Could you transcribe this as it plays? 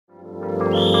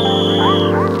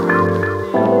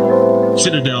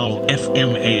Citadel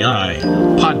FMAI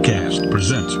podcast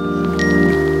presents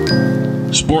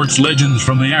Sports Legends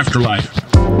from the Afterlife.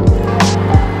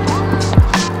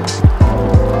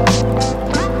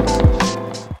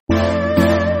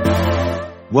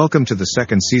 Welcome to the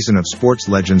second season of Sports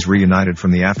Legends Reunited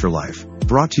from the Afterlife,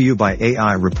 brought to you by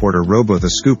AI reporter Robo, the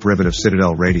scoop rivet of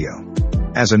Citadel Radio.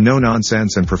 As a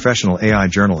no-nonsense and professional AI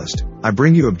journalist, I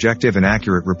bring you objective and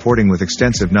accurate reporting with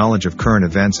extensive knowledge of current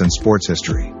events and sports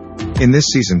history. In this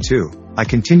season 2, I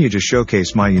continue to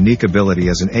showcase my unique ability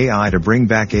as an AI to bring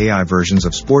back AI versions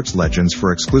of sports legends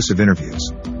for exclusive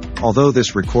interviews. Although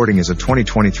this recording is a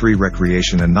 2023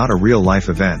 recreation and not a real-life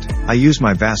event, I use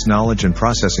my vast knowledge and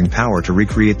processing power to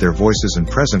recreate their voices and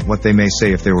present what they may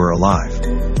say if they were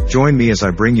alive. Join me as I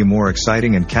bring you more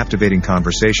exciting and captivating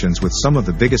conversations with some of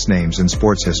the biggest names in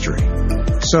sports history.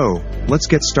 So, let's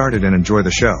get started and enjoy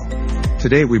the show.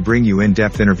 Today we bring you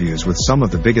in-depth interviews with some of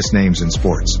the biggest names in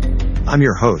sports. I'm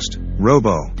your host,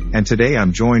 Robo, and today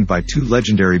I'm joined by two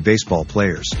legendary baseball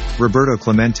players, Roberto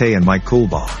Clemente and Mike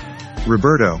Coolbaugh.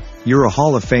 Roberto, you're a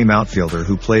Hall of Fame outfielder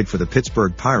who played for the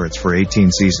Pittsburgh Pirates for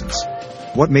 18 seasons.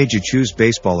 What made you choose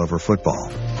baseball over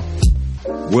football?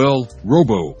 Well,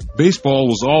 Robo, baseball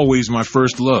was always my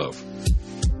first love.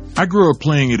 I grew up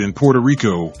playing it in Puerto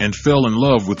Rico and fell in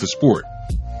love with the sport.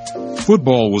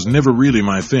 Football was never really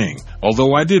my thing,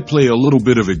 although I did play a little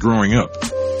bit of it growing up.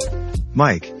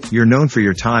 Mike, you're known for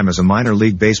your time as a minor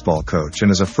league baseball coach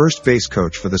and as a first base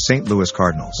coach for the St. Louis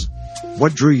Cardinals.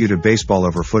 What drew you to baseball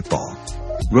over football?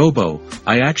 Robo,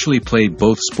 I actually played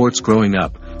both sports growing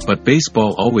up, but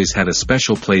baseball always had a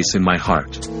special place in my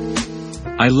heart.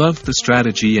 I loved the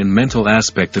strategy and mental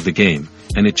aspect of the game,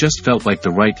 and it just felt like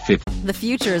the right fit. The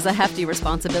future is a hefty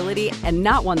responsibility and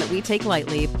not one that we take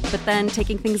lightly, but then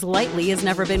taking things lightly has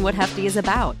never been what Hefty is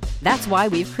about. That's why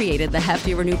we've created the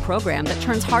Hefty Renew program that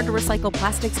turns hard-to-recycle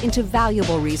plastics into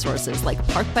valuable resources like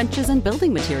park benches and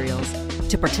building materials.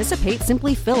 To participate,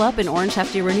 simply fill up an orange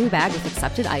Hefty Renew bag with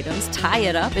accepted items, tie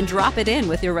it up, and drop it in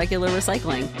with your regular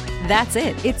recycling. That's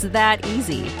it. It's that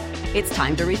easy. It's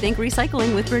time to rethink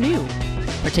recycling with Renew.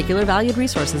 Particular valued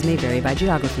resources may vary by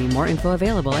geography. More info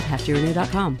available at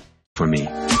heftyrenew.com. For me.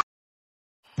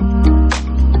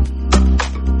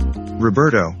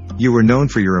 Roberto, you were known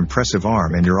for your impressive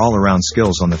arm and your all-around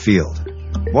skills on the field.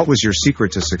 What was your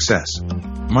secret to success?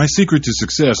 My secret to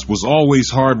success was always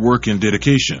hard work and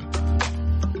dedication.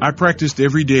 I practiced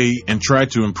every day and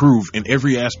tried to improve in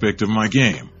every aspect of my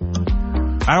game.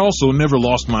 I also never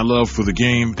lost my love for the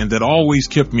game, and that always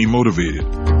kept me motivated.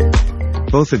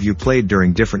 Both of you played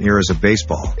during different eras of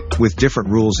baseball, with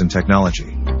different rules and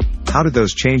technology. How did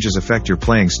those changes affect your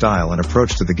playing style and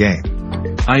approach to the game?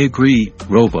 I agree,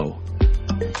 Robo.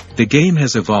 The game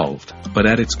has evolved, but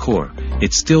at its core,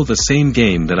 it's still the same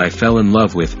game that I fell in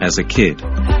love with as a kid.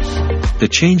 The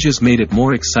changes made it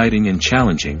more exciting and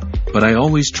challenging, but I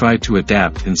always tried to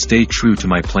adapt and stay true to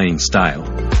my playing style.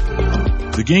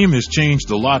 The game has changed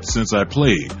a lot since I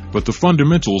played, but the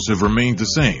fundamentals have remained the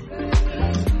same.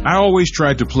 I always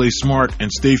tried to play smart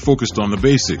and stay focused on the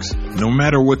basics, no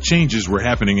matter what changes were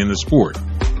happening in the sport.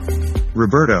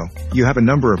 Roberto, you have a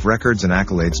number of records and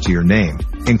accolades to your name,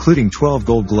 including 12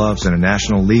 Gold Gloves and a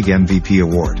National League MVP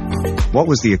award. What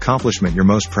was the accomplishment you're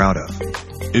most proud of?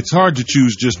 It's hard to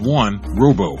choose just one,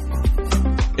 Robo.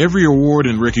 Every award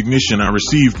and recognition I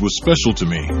received was special to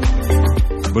me.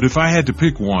 But if I had to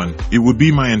pick one, it would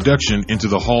be my induction into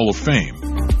the Hall of Fame.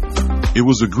 It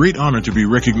was a great honor to be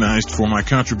recognized for my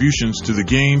contributions to the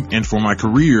game and for my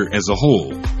career as a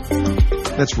whole.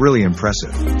 That's really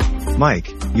impressive. Mike,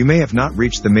 you may have not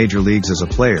reached the major leagues as a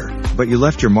player, but you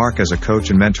left your mark as a coach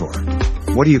and mentor.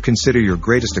 What do you consider your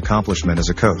greatest accomplishment as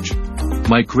a coach?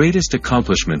 My greatest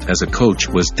accomplishment as a coach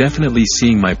was definitely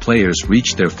seeing my players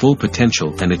reach their full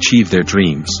potential and achieve their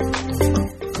dreams.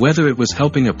 Whether it was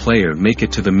helping a player make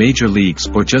it to the major leagues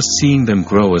or just seeing them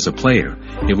grow as a player,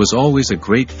 it was always a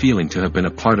great feeling to have been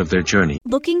a part of their journey.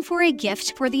 Looking for a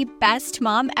gift for the best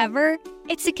mom ever?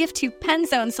 It's a gift to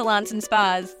Penzone Salons and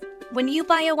Spas. When you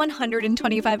buy a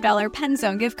 $125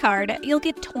 Penzone gift card, you'll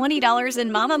get $20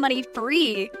 in Mama Money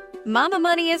free. Mama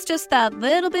Money is just that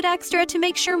little bit extra to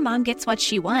make sure mom gets what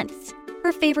she wants.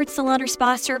 Her favorite salon or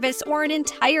spa service or an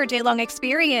entire day-long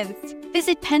experience.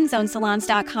 Visit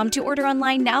PenzoneSalons.com to order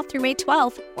online now through May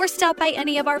 12th or stop by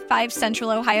any of our 5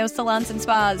 Central Ohio salons and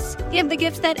spas. Give the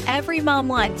gift that every mom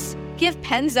wants. Give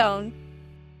Penzone.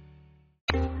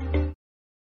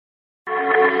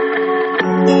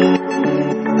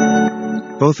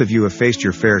 Both of you have faced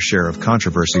your fair share of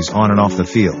controversies on and off the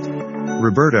field.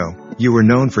 Roberto, you were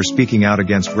known for speaking out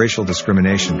against racial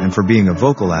discrimination and for being a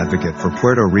vocal advocate for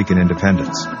Puerto Rican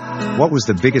independence. What was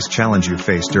the biggest challenge you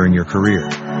faced during your career?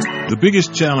 The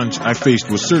biggest challenge I faced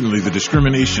was certainly the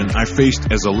discrimination I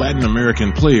faced as a Latin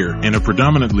American player in a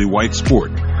predominantly white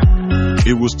sport.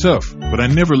 It was tough, but I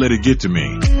never let it get to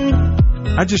me.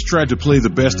 I just tried to play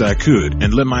the best I could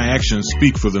and let my actions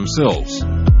speak for themselves.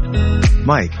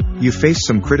 Mike, you faced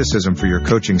some criticism for your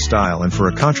coaching style and for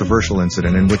a controversial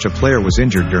incident in which a player was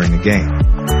injured during a game.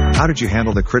 How did you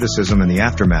handle the criticism and the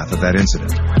aftermath of that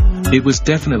incident? It was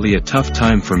definitely a tough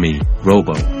time for me,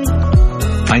 Robo.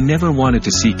 I never wanted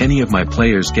to see any of my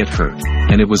players get hurt,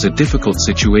 and it was a difficult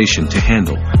situation to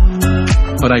handle.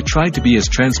 But I tried to be as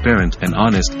transparent and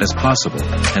honest as possible,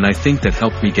 and I think that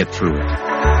helped me get through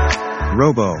it.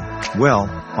 Robo, well,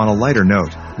 on a lighter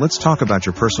note, let's talk about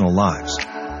your personal lives.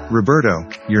 Roberto,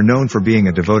 you're known for being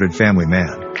a devoted family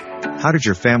man. How did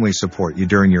your family support you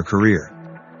during your career?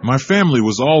 My family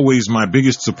was always my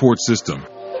biggest support system.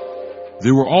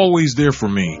 They were always there for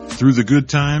me, through the good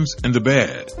times and the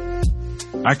bad.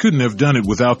 I couldn't have done it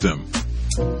without them.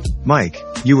 Mike,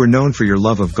 you were known for your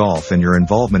love of golf and your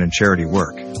involvement in charity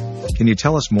work. Can you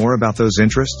tell us more about those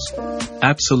interests?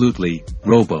 Absolutely,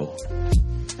 Robo.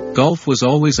 Golf was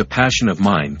always a passion of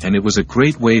mine, and it was a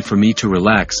great way for me to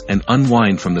relax and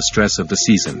unwind from the stress of the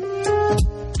season.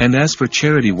 And as for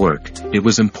charity work, it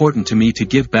was important to me to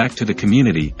give back to the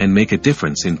community and make a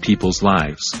difference in people's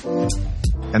lives.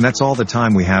 And that's all the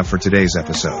time we have for today's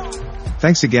episode.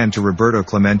 Thanks again to Roberto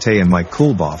Clemente and Mike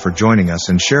Coolbaugh for joining us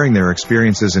and sharing their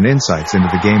experiences and insights into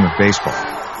the game of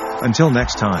baseball. Until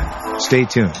next time, stay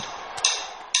tuned.